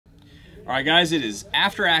All right, guys, it is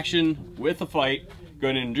after action with a fight. Go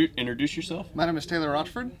ahead and introduce yourself. My name is Taylor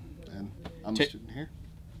Rochford, and I'm a student here.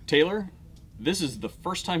 Taylor, this is the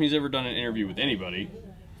first time he's ever done an interview with anybody,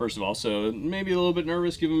 first of all, so maybe a little bit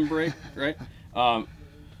nervous. Give him a break, right?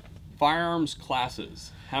 Firearms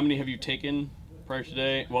classes. How many have you taken prior to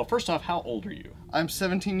today? Well, first off, how old are you? I'm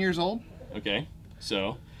 17 years old. Okay,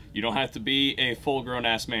 so you don't have to be a full-grown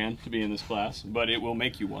ass man to be in this class, but it will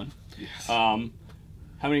make you one. Yes.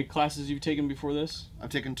 How many classes have you taken before this?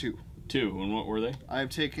 I've taken two. Two, and what were they? I've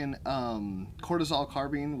taken cortisol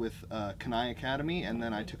carbine with Kenai Academy, and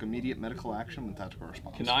then I took immediate medical action with tactical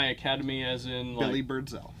response. Kenai Academy as in like... Billy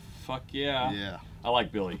Birdsell. Fuck yeah. Yeah. I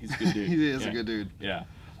like Billy. He's a good dude. He is a good dude. Yeah.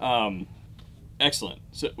 Excellent.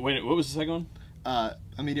 So, wait, what was the second one?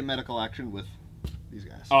 Immediate medical action with these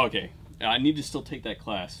guys. Oh, okay. I need to still take that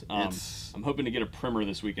class. I'm hoping to get a primer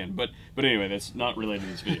this weekend, but anyway, that's not related to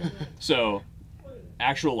this video. So,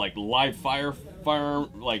 actual like live firearm,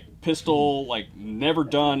 like pistol, like never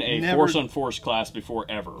done a force on force class before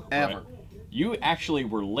ever. Ever. Right? You actually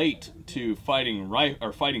were late to fighting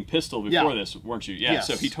fighting pistol before this, weren't you? Yeah. Yes.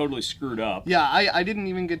 So he totally screwed up. Yeah, I didn't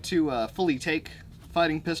even get to fully take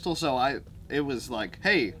fighting pistol, so it was like,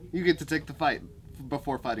 hey, you get to take the fight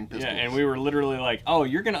before fighting pistol. Yeah, and we were literally like, oh,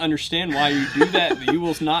 you're going to understand why you do that. You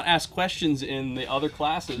will not ask questions in the other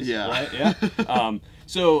classes. Yeah. Right? Yeah.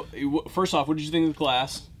 So, first off, what did you think of the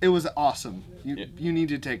class? It was awesome. You need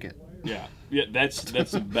to take it. Yeah. Yeah, that's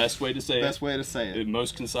the best way to say it. Best way to say it.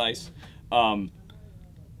 Most concise.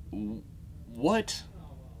 What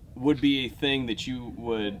would be a thing that you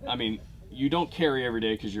would, I mean, you don't carry every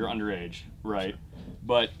day because you're underage, right?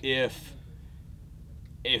 But if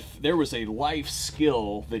there was a life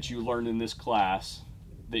skill that you learned in this class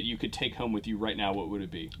that you could take home with you right now, what would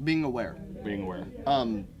it be? Being aware. Being aware.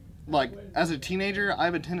 Like, as a teenager, I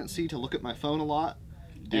have a tendency to look at my phone a lot.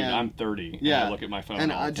 Dude, I'm 30. Yeah. And I look at my phone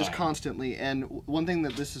and all the I just time. constantly. And one thing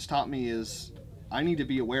that this has taught me is I need to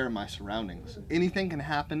be aware of my surroundings. Anything can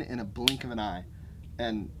happen in a blink of an eye,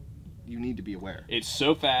 and you need to be aware. It's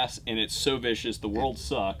so fast and it's so vicious. The world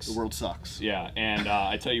sucks. The world sucks. Yeah, and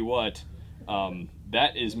I tell you what,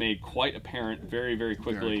 that is made quite apparent very, very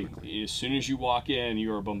quickly. As soon as you walk in,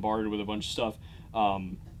 you are bombarded with a bunch of stuff.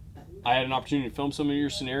 I had an opportunity to film some of your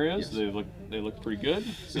scenarios. Yes. They look pretty good.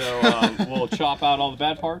 So we'll chop out all the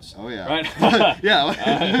bad parts. Oh yeah. Right.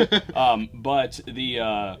 Yeah. But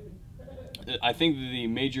I think the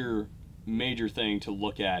major thing to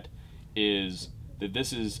look at is that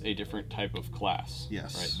this is a different type of class.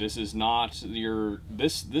 Yes. Right. This is not your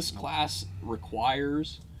this class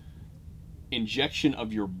requires injection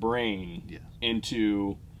of your brain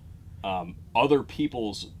into other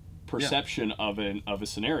people's perception of a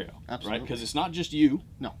scenario. Absolutely. Right? Because it's not just you.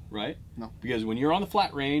 No. Right? No. Because when you're on the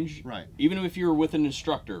flat range, right, even if you're with an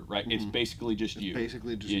instructor, right, it's basically just you.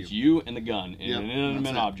 Basically just it's you and the gun and an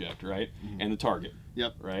inanimate That's object, right? And the target.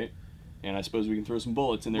 Yep. Right? And I suppose we can throw some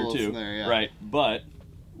bullets in there too. In there, yeah. Right? But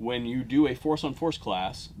when you do a force on force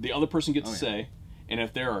class, the other person gets to say, and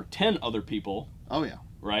if there are 10 other people,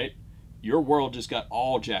 right, your world just got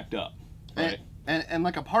all jacked up. Right? And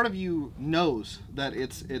like a part of you knows that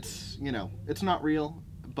it's you know, it's not real,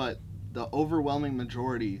 but the overwhelming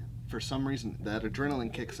majority, for some reason, that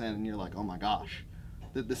adrenaline kicks in and you're like, oh my gosh,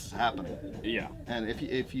 this is happening. Yeah. And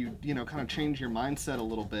if you you know, kind of change your mindset a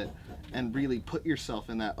little bit and really put yourself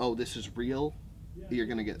in that, oh, this is real, you're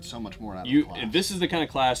gonna get so much more out of the class. And this is the kind of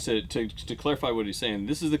class, to clarify what he's saying,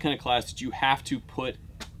 this is the kind of class that you have to put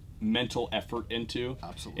mental effort into.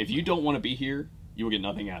 Absolutely. If you don't want to be here, you will get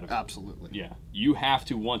nothing out of it. Absolutely. Yeah. You have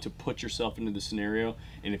to want to put yourself into the scenario,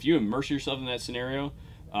 and if you immerse yourself in that scenario,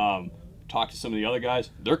 talk to some of the other guys,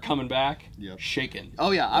 they're coming back shaking.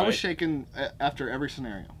 Oh yeah, I was shaking after every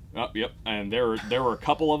scenario. Oh, yep. And there were a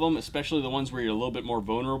couple of them, especially the ones where you're a little bit more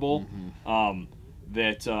vulnerable,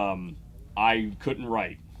 that I couldn't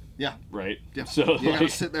write. Yeah. Right? Yeah. So you gotta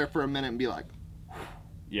sit there for a minute and be like,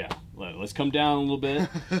 yeah, let's come down a little bit.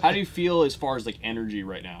 How do you feel as far as like energy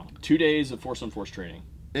right now? 2 days of force on force training.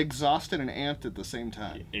 Exhausted and amped at the same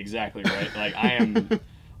time. Exactly, right? Like I'm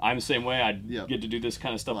the same way. I get to do this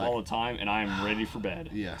kind of stuff all the time, and I am ready for bed.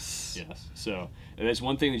 Yes. Yes. So that's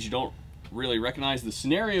one thing that you don't really recognize. The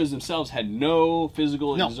scenarios themselves had no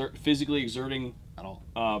physically exerting at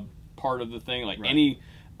all part of the thing. Like an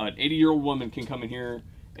 80-year-old woman can come in here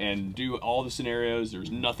and do all the scenarios. There's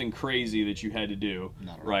nothing crazy that you had to do,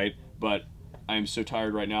 right? But I am so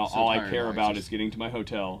tired right now. All I care about is getting to my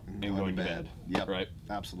hotel and going to bed. Yep. Right.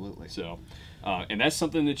 Absolutely. So, and that's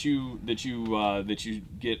something that you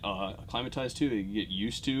get acclimatized to, you get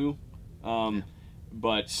used to,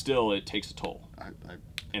 but still it takes a toll.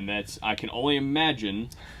 And I can only imagine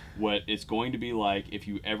what it's going to be like if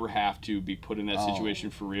you ever have to be put in that situation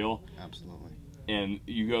for real. Absolutely. And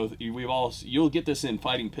you'll get this in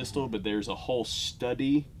fighting pistol, but there's a whole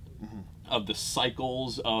study of the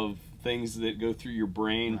cycles of things that go through your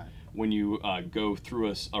brain when you go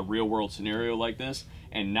through a real world scenario like this.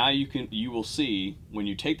 And now you will see when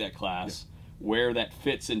you take that class where that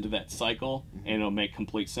fits into that cycle, and it'll make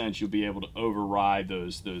complete sense. You'll be able to override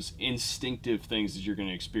those instinctive things that you're going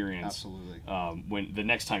to experience. Absolutely. When the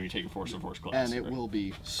next time you take a force on force class. And it will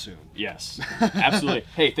be soon. Yes, absolutely.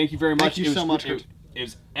 Hey, thank you very much. Thank you so much. It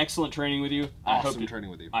was excellent training with you. Awesome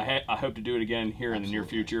training with you. I hope to do it again here in the near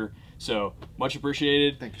future. So much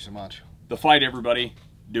appreciated. Thank you so much. The fight, everybody.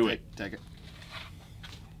 Do it. Take it.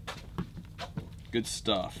 Good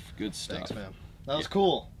stuff. Good stuff. Thanks, man. That was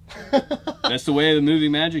cool. That's the way the movie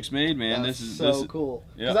magic's made, man. This is so cool.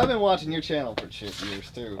 Because I've been watching your channel for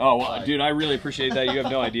years too. Oh, well, dude, I really appreciate that. You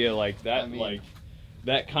have no idea, like that, like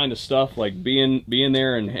that kind of stuff, like being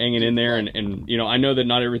there and hanging in there, and you know, I know that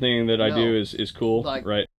not everything that I do is cool,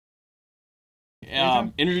 right?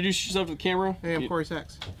 Introduce yourself to the camera. Hey, I'm Corey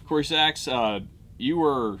Sachs. Corey Sachs. You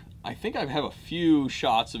were. I think I have a few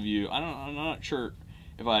shots of you. I'm not sure.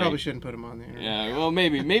 If I probably shouldn't put them on the internet. Yeah, well,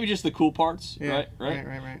 maybe just the cool parts, yeah,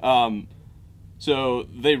 right. So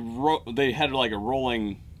they had like a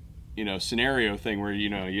rolling, you know, scenario thing where,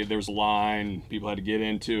 you know, there was a line, people had to get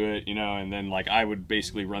into it, you know, and then like I would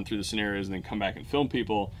basically run through the scenarios and then come back and film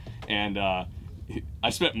people, and I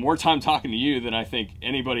spent more time talking to you than I think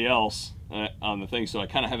anybody else on the thing, so I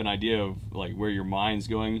kind of have an idea of like where your mind's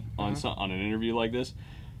going on an interview like this.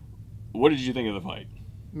 What did you think of the fight?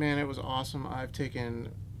 Man, it was awesome. I've taken,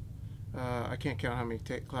 I can't count how many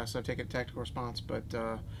classes I've taken tactical response, but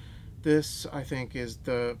this, I think, is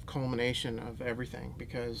the culmination of everything,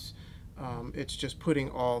 because it's just putting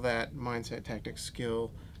all that mindset, tactics,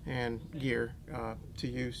 skill, and gear to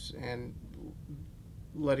use and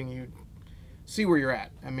letting you see where you're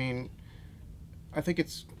at. I mean, I think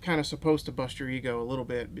it's kind of supposed to bust your ego a little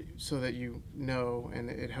bit so that you know, and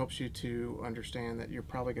it helps you to understand that you're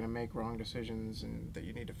probably going to make wrong decisions and that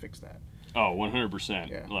you need to fix that. Oh, 100%.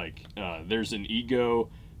 Yeah. Like, there's an ego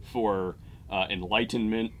for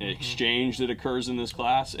enlightenment exchange that occurs in this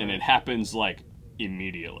class, and it happens like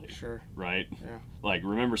immediately. Sure. Right? Yeah. Like,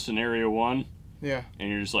 remember scenario 1? Yeah. And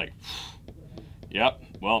you're just like, yep,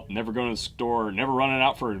 well, never going to the store, never running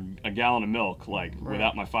out for a gallon of milk, like,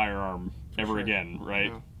 without my firearm ever again,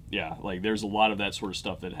 right? Yeah, like there's a lot of that sort of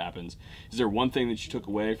stuff that happens. Is there one thing that you took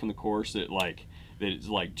away from the course that is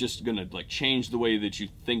like just gonna like change the way that you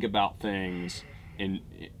think about things in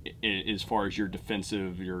as far as your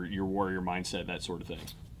defensive, your warrior mindset, that sort of thing?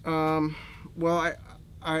 Well,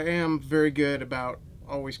 I am very good about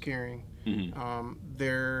always carrying.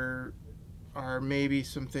 There are maybe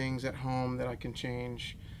some things at home that I can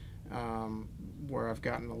change where I've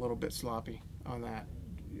gotten a little bit sloppy on that.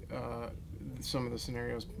 Some of the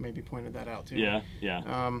scenarios maybe pointed that out too. Yeah.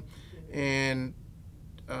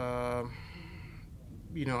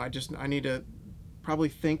 You know, I need to probably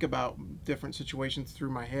think about different situations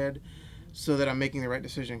through my head so that I'm making the right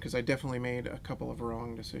decision, because I definitely made a couple of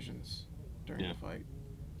wrong decisions during the fight.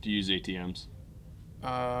 Do you use ATMs?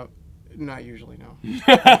 Not usually, no.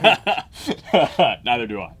 Neither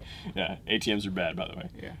do I. Yeah, ATMs are bad, by the way.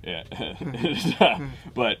 Yeah.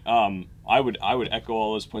 But I would echo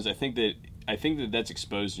all those points. I think that that's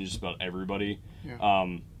exposed to just about everybody.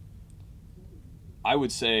 Yeah. I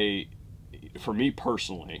would say, for me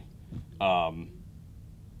personally, I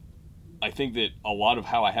think that a lot of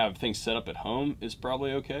how I have things set up at home is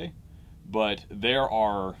probably okay, but there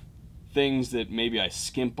are things that maybe I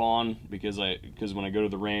skimp on because when I go to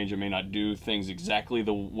the range, I may not do things exactly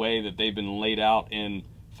the way that they've been laid out in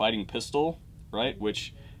fighting pistol, right?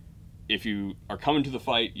 Which, if you are coming to the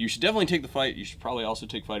fight, you should definitely take the fight. You should probably also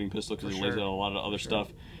take fighting pistol because it lays out a lot of other stuff.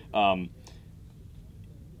 I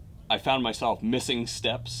found myself missing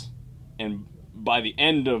steps, and by the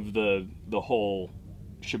end of the whole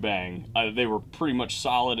shebang, they were pretty much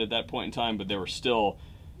solid at that point in time, but they were still.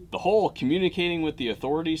 The whole communicating with the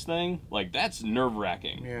authorities thing, like, that's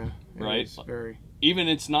nerve-wracking. Yeah, right? Very. Even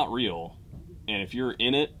it's not real, and if you're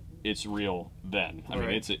in it, it's real then. I mean,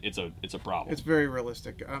 it's a problem. It's very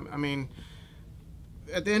realistic. I mean,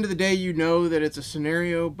 at the end of the day, you know that it's a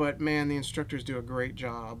scenario, but man, the instructors do a great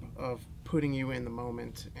job of putting you in the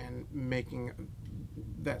moment and making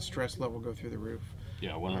that stress level go through the roof.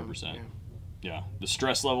 Yeah, 100%. Yeah, the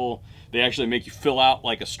stress level, they actually make you fill out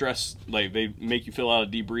like they make you fill out a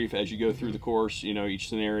debrief as you go through the course, you know, each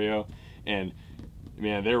scenario. And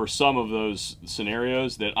man, there were some of those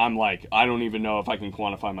scenarios that I'm like, I don't even know if I can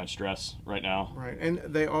quantify my stress right now. Right, and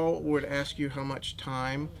they all would ask you how much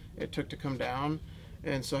time it took to come down,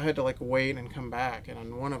 and so I had to like wait and come back. And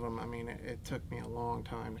on one of them, I mean, it took me a long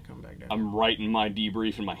time to come back down. I'm writing my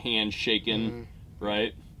debrief and my hand's shaking,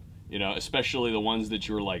 right? You know, especially the ones that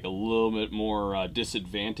you were like a little bit more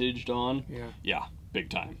disadvantaged on. Yeah, big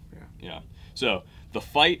time. Yeah. So the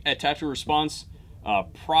fight at Tactical Response,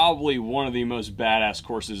 probably one of the most badass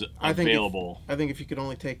courses available. I think if you could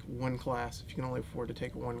only take one class, if you can only afford to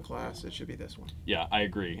take one class, it should be this one. Yeah, I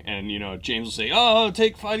agree. And, you know, James will say, oh,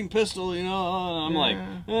 take fighting pistol, you know. I'm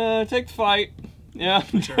like, take the fight. Yeah.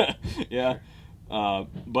 Sure. Yeah.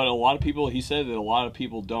 But a lot of people, he said that a lot of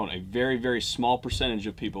people don't. A very, very small percentage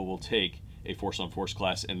of people will take a force-on-force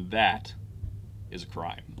class, and that is a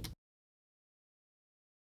crime.